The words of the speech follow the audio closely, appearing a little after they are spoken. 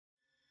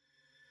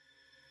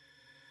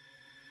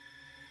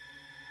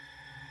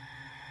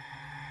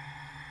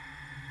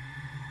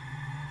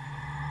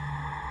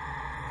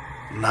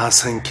na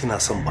san kina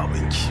son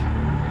babanki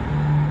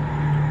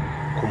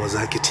kuma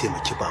za ki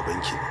taimaki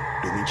babanki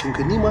domin kin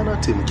ga ni ma na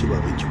taimaki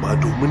babanki ba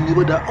domin ni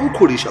ba da an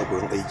kore shi a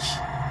gurin aiki.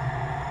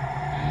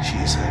 Shi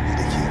yasa ni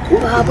da ke ko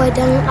baba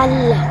dan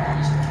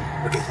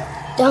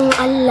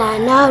Allah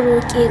na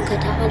roƙe ka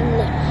da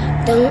Allah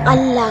dan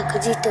Allah ka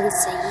ji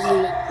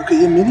tausayi na.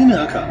 Rukayya menene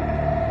haka?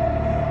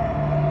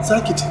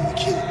 Za ki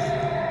taimake ni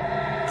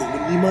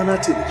domin ni ma na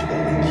taimaki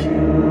babanki.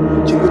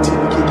 Kin ga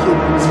taimake ki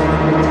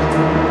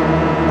ne.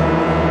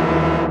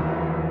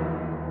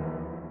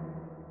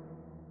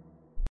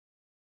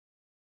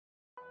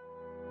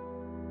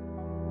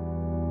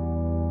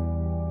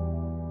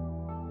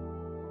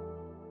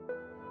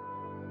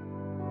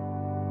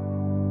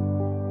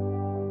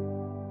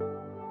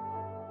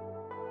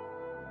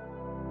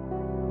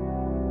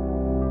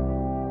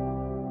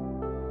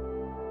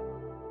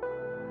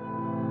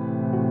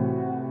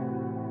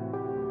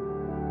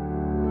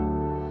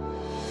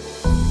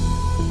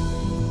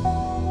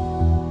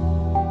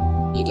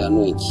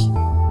 Idanuwanki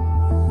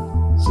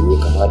sun yi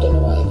kama da na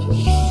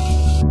mahaifiyar.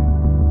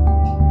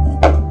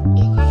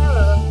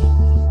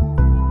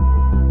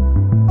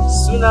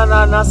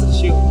 Sunana Nasir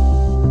Shehu.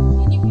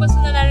 Ni kuma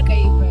sunana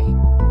Rukayya Ibrahim.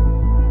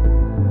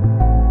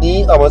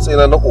 Ni a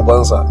matsayina na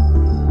ubansa,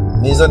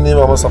 ni zan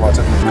nema masa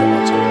matar da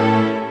kamata.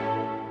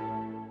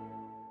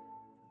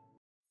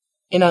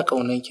 Ina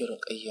ƙaunanki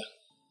Rukayya.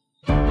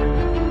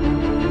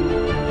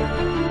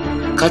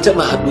 Ka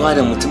taɓa haɗuwa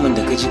da mutumin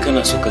da ka ji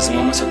kana so ka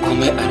zama masa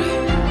komai a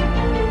rayuwa.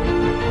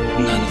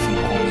 Ina nufin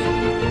komai.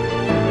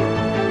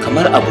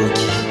 Kamar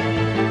aboki,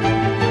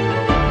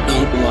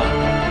 ɗan uwa,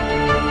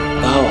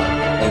 bawa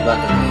mai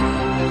baka kariya.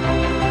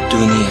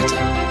 Duniyata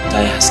ta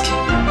yi haske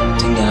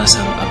tun da na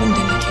samu abin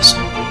da nake so.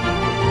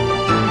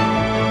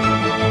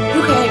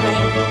 Rukayya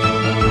Ibrahim.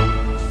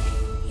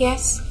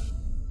 Yes.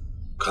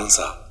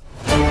 Kansa,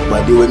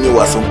 ba dai wani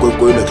wasan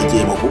kwaikwayo da kake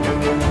yi ba ko?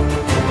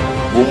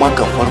 Goma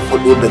ka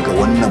farfado daga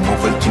wannan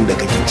mafarkin da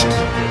kake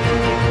ciki.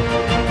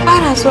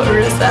 Ana so in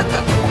rasa ka,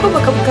 ko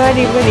baka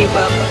gane bane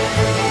baba.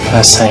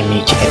 Na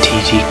same ki a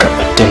daidai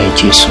kamar da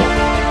nake so.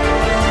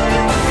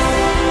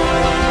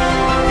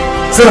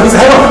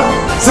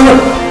 Zina!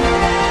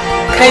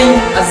 Kai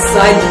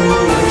azzalimi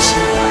ne shi.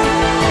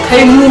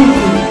 Kai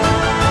mugu ne.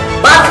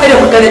 Ba ka da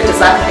maganar da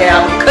za ka gaya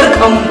min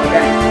karkan mu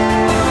magana.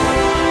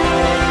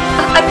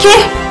 Ake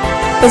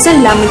ba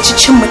zan lamunci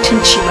cin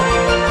mutunci ba.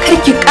 Kar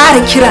ki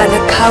ƙara kira na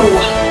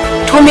karuwa.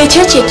 To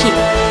mecece ki?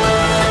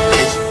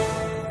 Kai,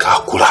 ka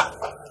kula.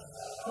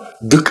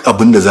 Duk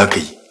abin da za ka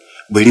yi,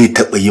 bari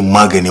taɓa yin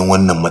maganin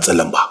wannan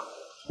matsalan ba.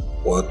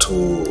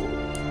 Wato,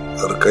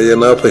 Rukayya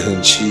na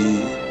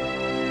fahimci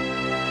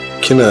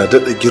kina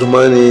daɗa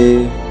girma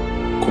ne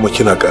kuma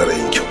kina ƙara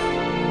yin kyau.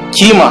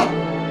 Kima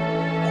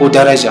ko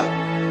daraja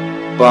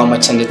ba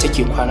macen da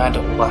take kwana da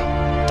uba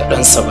da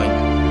ɗansa ba ne.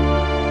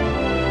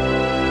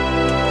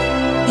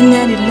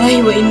 Inna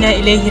lillahi wa inna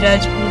ilaihi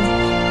raji'un.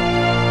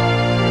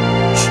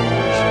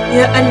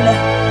 Ya Allah,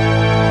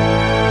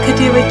 ka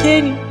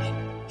taimake ni.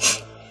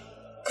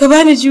 Ka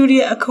bani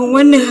juriya akan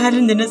wannan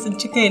halin da na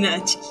tsinci kaina a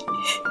ciki.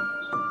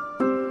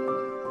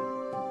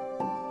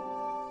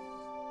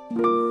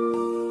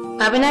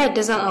 Babu na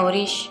yadda zan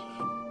aure shi.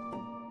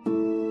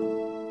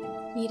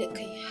 Ni da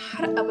kai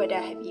har abada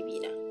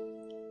habibina.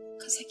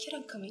 Ka saki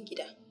ranka mai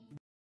gida.